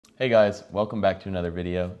Hey guys, welcome back to another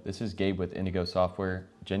video. This is Gabe with Indigo Software,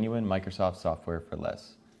 genuine Microsoft software for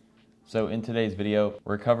less. So in today's video,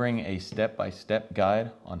 we're covering a step-by-step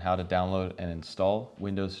guide on how to download and install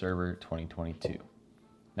Windows Server 2022.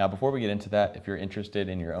 Now before we get into that, if you're interested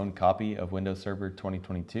in your own copy of Windows Server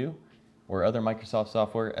 2022 or other Microsoft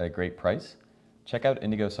software at a great price, check out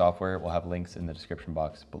Indigo Software. We'll have links in the description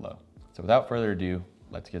box below. So without further ado,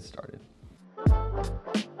 let's get started.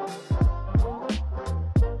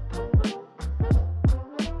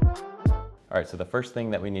 All right, so the first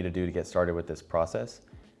thing that we need to do to get started with this process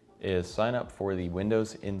is sign up for the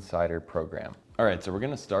Windows Insider program. All right, so we're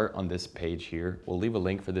gonna start on this page here. We'll leave a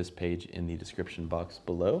link for this page in the description box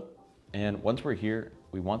below. And once we're here,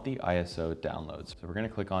 we want the ISO downloads. So we're gonna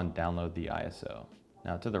click on download the ISO.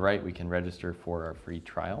 Now to the right, we can register for our free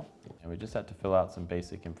trial. And we just have to fill out some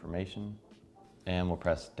basic information and we'll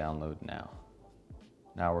press download now.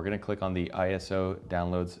 Now we're gonna click on the ISO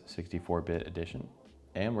downloads 64-bit edition.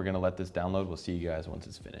 And we're gonna let this download. We'll see you guys once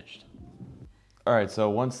it's finished. All right, so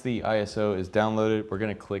once the ISO is downloaded, we're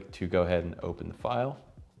gonna click to go ahead and open the file.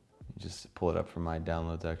 Just pull it up from my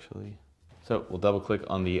downloads actually. So we'll double click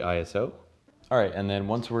on the ISO. All right, and then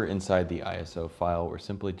once we're inside the ISO file, we're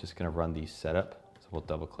simply just gonna run the setup. So we'll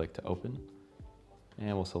double click to open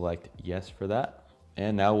and we'll select yes for that.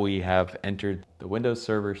 And now we have entered the Windows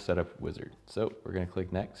Server Setup Wizard. So we're gonna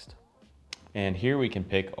click next. And here we can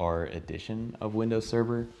pick our edition of Windows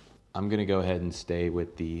Server. I'm gonna go ahead and stay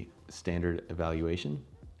with the standard evaluation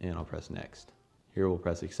and I'll press next. Here we'll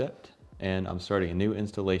press accept and I'm starting a new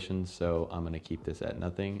installation, so I'm gonna keep this at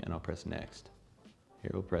nothing and I'll press next.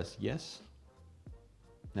 Here we'll press yes.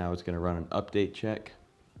 Now it's gonna run an update check.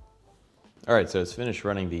 All right, so it's finished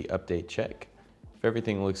running the update check. If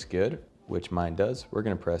everything looks good, which mine does, we're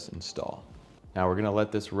gonna press install. Now we're gonna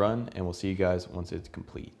let this run and we'll see you guys once it's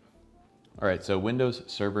complete. All right, so Windows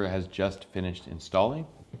Server has just finished installing.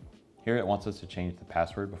 Here it wants us to change the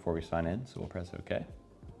password before we sign in, so we'll press OK.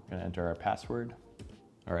 We're gonna enter our password.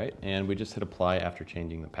 All right, and we just hit apply after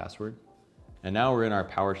changing the password. And now we're in our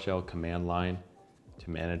PowerShell command line to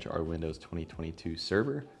manage our Windows 2022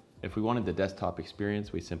 server. If we wanted the desktop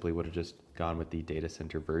experience, we simply would have just gone with the data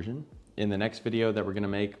center version. In the next video that we're gonna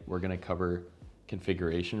make, we're gonna cover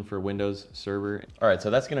configuration for Windows Server. All right, so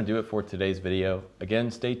that's gonna do it for today's video.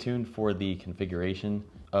 Again, stay tuned for the configuration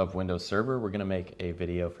of Windows Server. We're gonna make a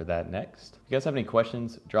video for that next. If you guys have any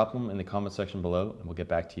questions, drop them in the comment section below and we'll get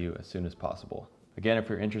back to you as soon as possible. Again, if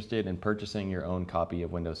you're interested in purchasing your own copy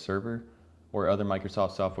of Windows Server or other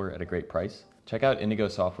Microsoft software at a great price, check out Indigo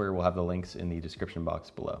Software. We'll have the links in the description box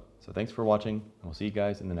below. So thanks for watching and we'll see you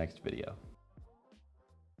guys in the next video.